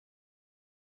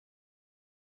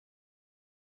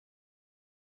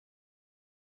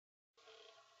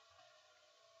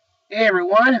Hey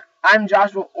everyone, I'm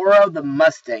Joshua Orro, the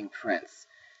Mustang Prince,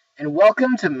 and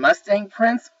welcome to Mustang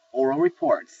Prince Oral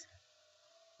Reports.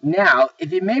 Now,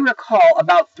 if you may recall,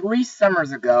 about 3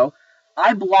 summers ago,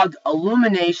 I blogged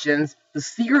Illumination's The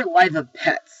Secret Life of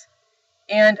Pets,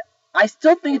 and I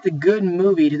still think it's a good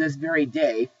movie to this very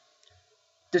day,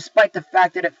 despite the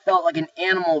fact that it felt like an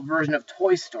animal version of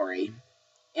Toy Story,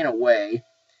 in a way,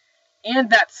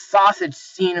 and that sausage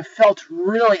scene felt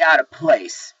really out of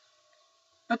place.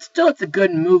 But still, it's a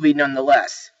good movie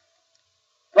nonetheless.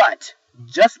 But,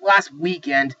 just last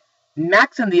weekend,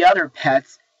 Max and the Other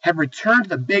Pets have returned to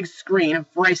the big screen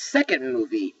for a second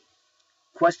movie.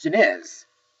 Question is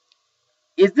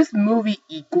this movie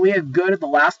equally as good as the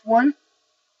last one?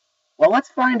 Well, let's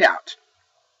find out.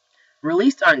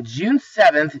 Released on June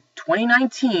 7th,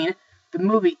 2019, the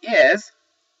movie is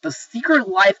The Secret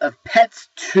Life of Pets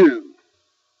 2.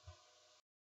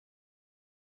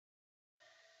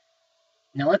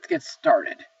 Now let's get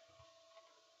started.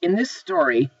 In this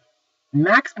story,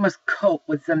 Max must cope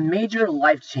with some major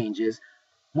life changes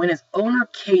when his owner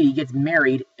Katie gets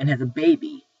married and has a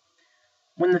baby.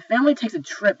 When the family takes a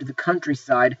trip to the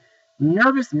countryside,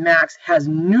 nervous Max has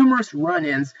numerous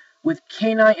run-ins with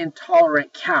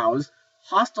canine-intolerant cows,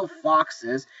 hostile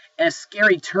foxes, and a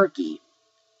scary turkey.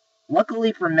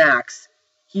 Luckily for Max,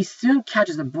 he soon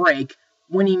catches a break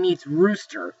when he meets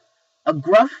Rooster, a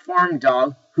gruff farm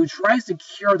dog who tries to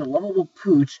cure the lovable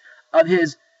pooch of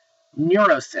his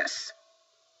neurosis.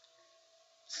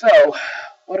 So,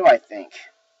 what do I think?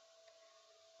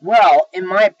 Well, in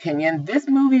my opinion, this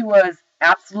movie was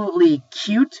absolutely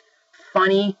cute,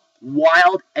 funny,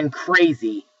 wild, and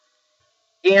crazy.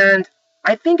 And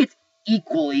I think it's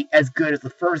equally as good as the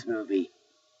first movie.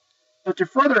 But to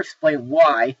further explain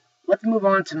why, let's move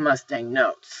on to Mustang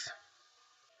notes.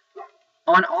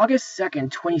 On August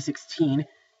 2nd, 2016,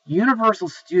 Universal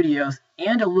Studios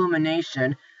and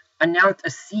Illumination announced a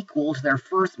sequel to their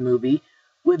first movie,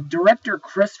 with director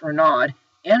Chris Renaud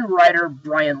and writer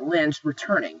Brian Lynch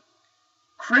returning.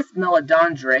 Chris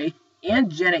Meledandri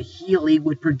and Janet Healy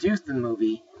would produce the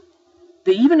movie.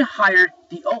 They even hired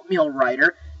the Oatmeal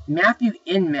writer Matthew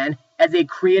Inman as a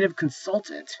creative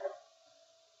consultant.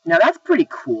 Now that's pretty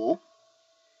cool.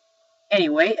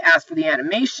 Anyway, as for the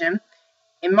animation,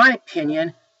 in my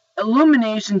opinion,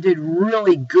 Illumination did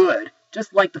really good,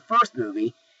 just like the first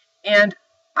movie, and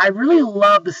I really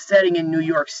love the setting in New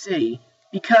York City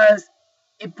because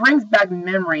it brings back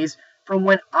memories from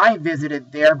when I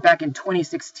visited there back in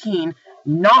 2016,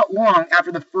 not long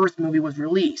after the first movie was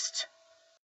released.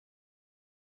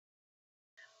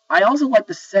 I also like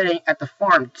the setting at the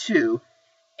farm too,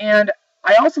 and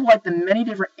I also like the many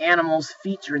different animals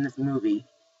featured in this movie.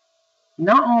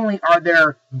 Not only are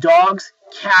there dogs,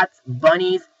 cats,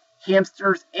 bunnies,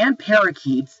 hamsters, and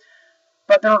parakeets,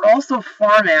 but there are also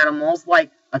farm animals like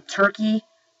a turkey,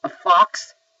 a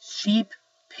fox, sheep,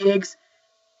 pigs,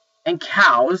 and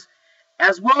cows,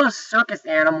 as well as circus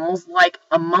animals like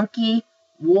a monkey,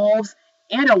 wolves,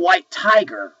 and a white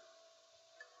tiger.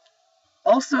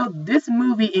 Also, this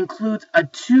movie includes a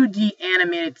 2D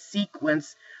animated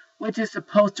sequence which is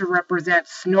supposed to represent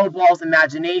Snowball's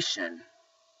imagination.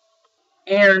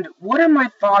 And what are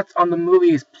my thoughts on the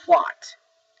movie's plot?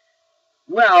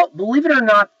 Well, believe it or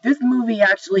not, this movie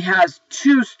actually has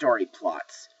 2 story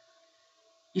plots.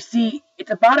 You see,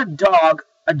 it's about a dog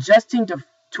adjusting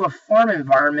to a farm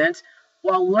environment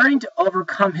while learning to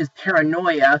overcome his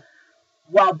paranoia,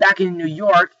 while back in New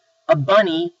York, a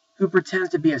bunny who pretends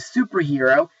to be a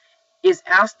superhero is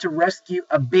asked to rescue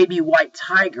a baby white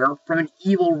tiger from an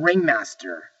evil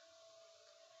ringmaster.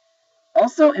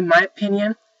 Also, in my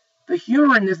opinion, the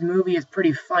humor in this movie is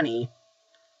pretty funny,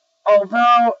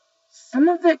 although some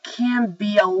of it can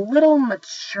be a little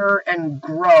mature and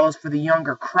gross for the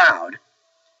younger crowd.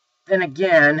 Then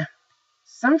again,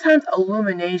 sometimes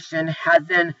Illumination has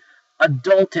an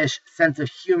adultish sense of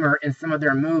humor in some of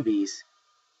their movies.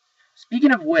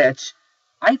 Speaking of which,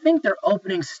 I think their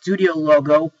opening studio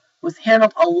logo was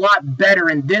handled a lot better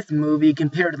in this movie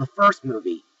compared to the first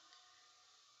movie.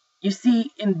 You see,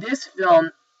 in this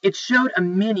film, it showed a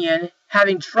minion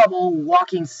having trouble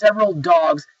walking several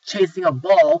dogs chasing a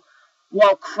ball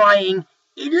while crying,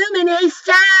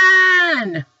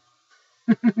 "Illumination!"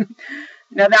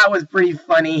 Now that was pretty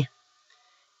funny.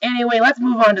 Anyway, let's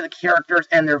move on to the characters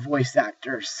and their voice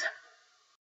actors.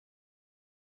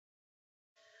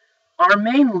 Our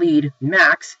main lead,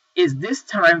 Max, is this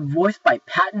time voiced by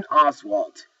Patton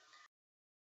Oswalt,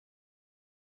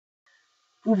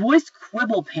 who voiced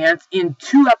Quibblepants in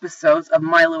 2 episodes of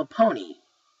My Little Pony.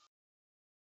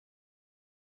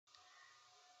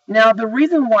 Now, the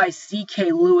reason why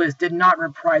C.K. Lewis did not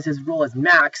reprise his role as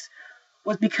Max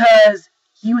was because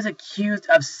he was accused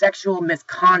of sexual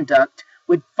misconduct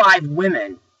with 5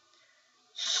 women.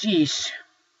 Sheesh.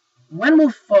 When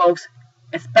will folks,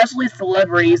 especially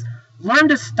celebrities, learn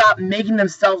to stop making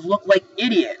themselves look like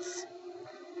idiots?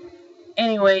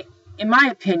 Anyway, in my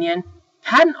opinion,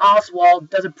 Patton Oswalt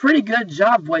does a pretty good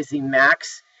job voicing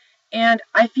Max, and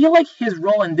I feel like his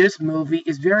role in this movie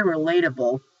is very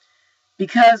relatable,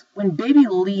 because when baby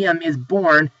Liam is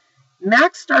born,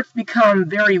 Max starts to become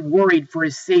very worried for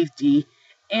his safety,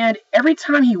 and every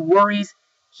time he worries,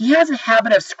 he has a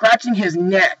habit of scratching his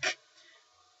neck,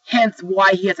 hence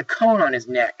why he has a cone on his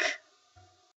neck.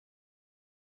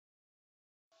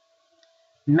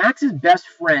 Max's best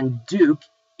friend, Duke,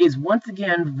 is once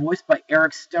again voiced by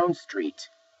Eric Stonestreet,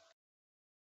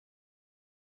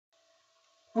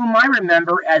 whom I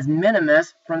remember as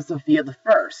Minimus from Sophia the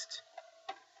First.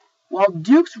 While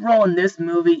Duke's role in this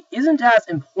movie isn't as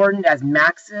important as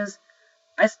Max's,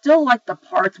 I still like the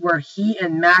parts where he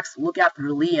and Max look after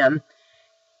Liam,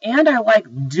 and I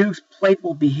like Duke's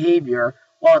playful behavior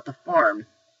while at the farm,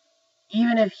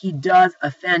 even if he does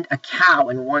offend a cow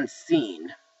in one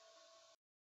scene.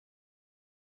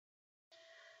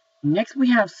 Next we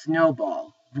have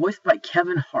Snowball, voiced by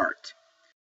Kevin Hart,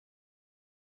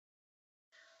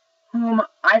 whom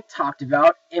I've talked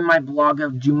about in my blog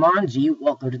of Jumanji,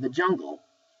 Welcome to the Jungle.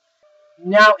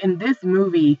 Now, in this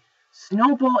movie,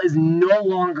 Snowball is no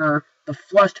longer the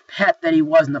flushed pet that he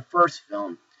was in the first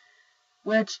film,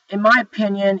 which, in my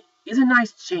opinion, is a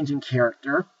nice change in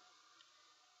character.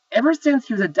 Ever since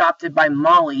he was adopted by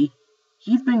Molly,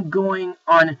 he's been going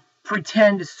on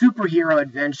pretend superhero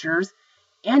adventures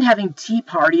and having tea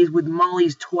parties with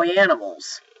Molly's toy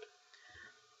animals.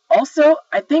 Also,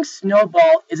 I think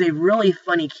Snowball is a really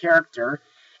funny character,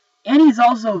 and he's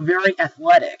also very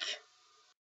athletic.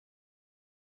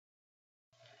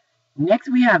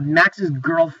 Next we have Max's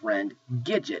girlfriend,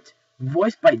 Gidget,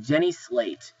 voiced by Jenny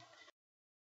Slate,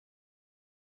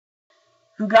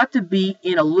 who got to be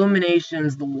in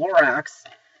Illumination's The Lorax,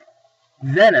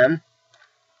 Venom,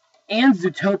 and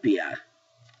Zootopia.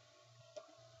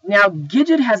 Now,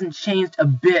 Gidget hasn't changed a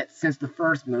bit since the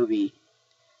first movie.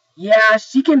 Yeah,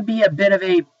 she can be a bit of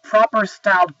a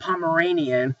proper-styled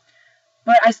Pomeranian,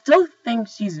 but I still think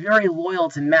she's very loyal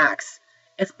to Max,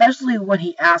 especially when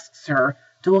he asks her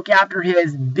to look after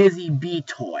his Busy Bee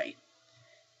toy.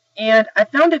 And I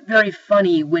found it very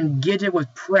funny when Gidget was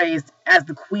praised as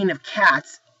the Queen of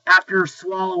Cats after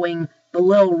swallowing the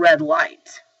Little Red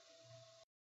Light.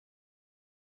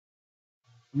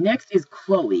 Next is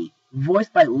Chloe,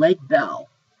 voiced by Lake Bell,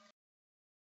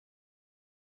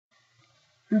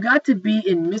 who got to be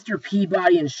in Mr.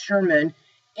 Peabody and Sherman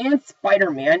and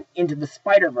Spider-Man Into the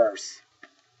Spider-Verse.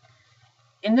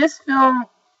 In this film,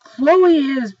 Chloe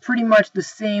is pretty much the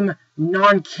same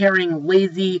non-caring,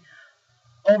 lazy,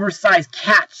 oversized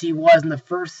cat she was in the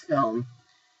first film.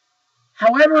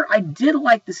 However, I did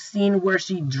like the scene where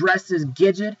she dresses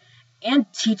Gidget and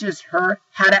teaches her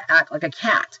how to act like a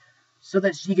cat, so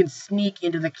that she can sneak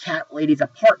into the cat lady's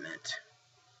apartment.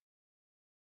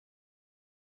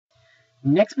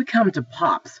 Next we come to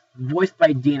Pops, voiced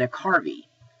by Dana Carvey,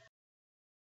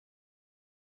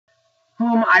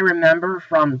 whom I remember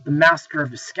from The Master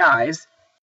of Disguise,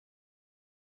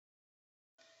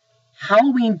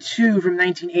 Halloween 2 from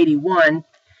 1981,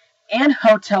 and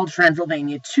Hotel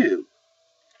Transylvania 2.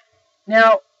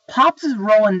 Now, Pops'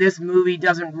 role in this movie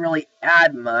doesn't really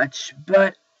add much,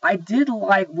 but I did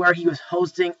like where he was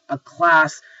hosting a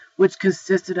class which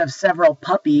consisted of several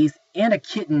puppies and a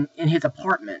kitten in his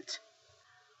apartment.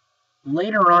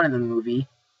 Later on in the movie,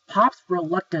 Pops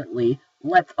reluctantly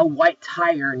lets a white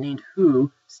tiger named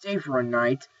Who stay for a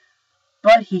night,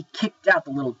 but he kicked out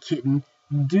the little kitten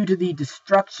due to the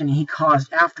destruction he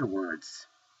caused afterwards.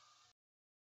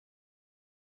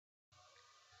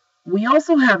 We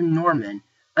also have Norman,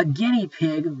 a guinea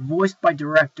pig voiced by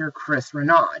director Chris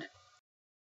Renaud.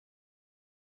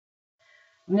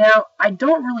 Now, I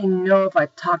don't really know if I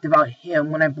talked about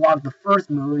him when I blogged the first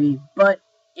movie, but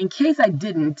in case I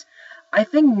didn't, I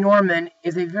think Norman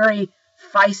is a very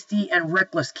feisty and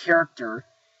reckless character,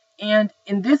 and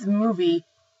in this movie,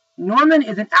 Norman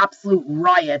is an absolute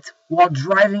riot while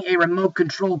driving a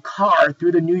remote-controlled car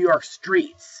through the New York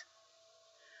streets.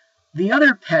 The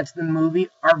other pets in the movie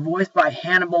are voiced by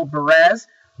Hannibal Buress,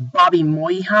 Bobby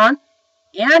Moynihan,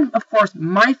 and, of course,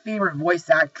 my favorite voice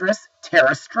actress,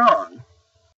 Tara Strong.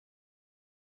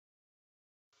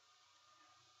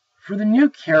 For the new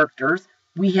characters,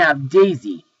 we have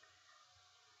Daisy,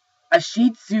 a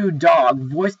Shih Tzu dog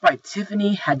voiced by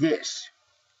Tiffany Haddish.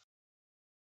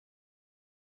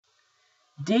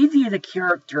 Daisy is a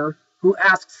character who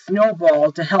asks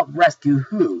Snowball to help rescue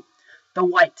Who, the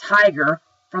white tiger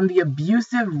from the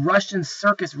abusive Russian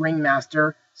circus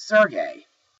ringmaster Sergei.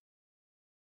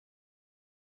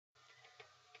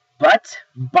 But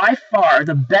by far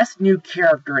the best new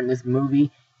character in this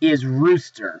movie is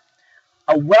Rooster,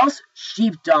 a Welsh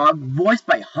sheepdog voiced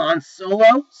by Han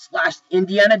Solo /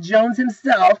 Indiana Jones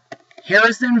himself,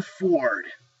 Harrison Ford.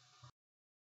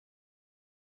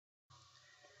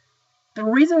 The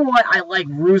reason why I like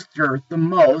Rooster the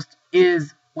most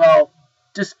is, well,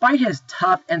 despite his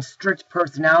tough and strict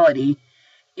personality,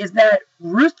 is that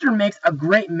Rooster makes a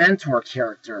great mentor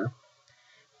character.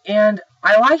 And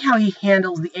I like how he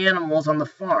handles the animals on the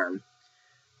farm.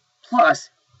 Plus,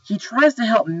 he tries to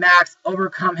help Max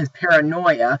overcome his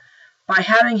paranoia by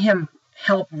having him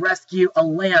help rescue a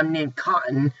lamb named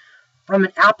Cotton from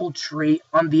an apple tree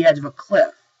on the edge of a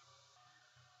cliff.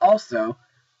 Also,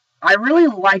 I really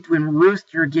liked when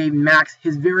Rooster gave Max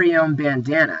his very own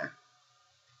bandana.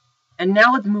 And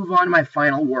now let's move on to my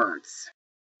final words.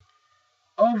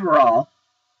 Overall,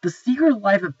 The Secret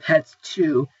Life of Pets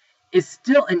 2 is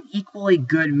still an equally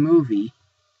good movie,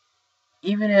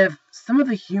 even if some of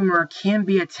the humor can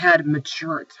be a tad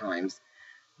mature at times.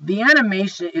 The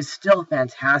animation is still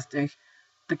fantastic.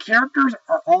 The characters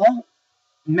are all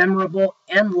memorable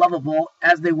and lovable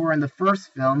as they were in the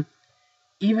first film,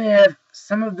 even if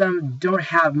some of them don't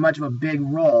have much of a big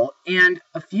role, and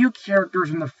a few characters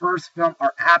from the first film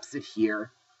are absent here.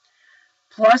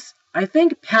 Plus, I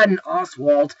think Patton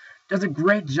Oswalt does a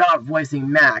great job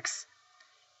voicing Max,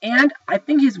 and I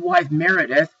think his wife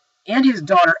Meredith and his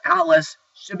daughter Alice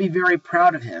should be very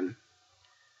proud of him.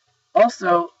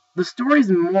 Also, the story's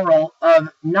moral of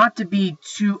not to be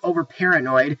too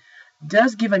over-paranoid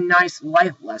does give a nice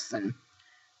life lesson,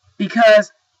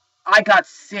 because I got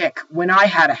sick when I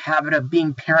had a habit of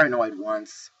being paranoid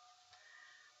once.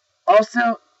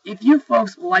 Also, if you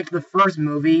folks like the first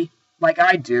movie, like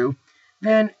I do,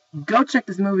 then go check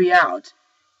this movie out.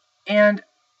 And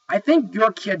I think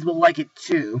your kids will like it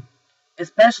too,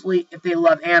 especially if they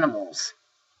love animals.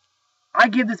 I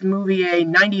give this movie a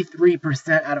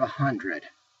 93% out of 100.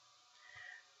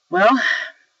 Well,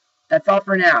 that's all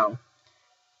for now.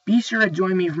 Be sure to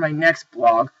join me for my next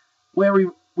blog, where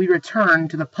we return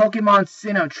to the Pokemon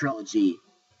Sinnoh trilogy,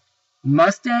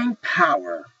 Mustang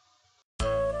Power.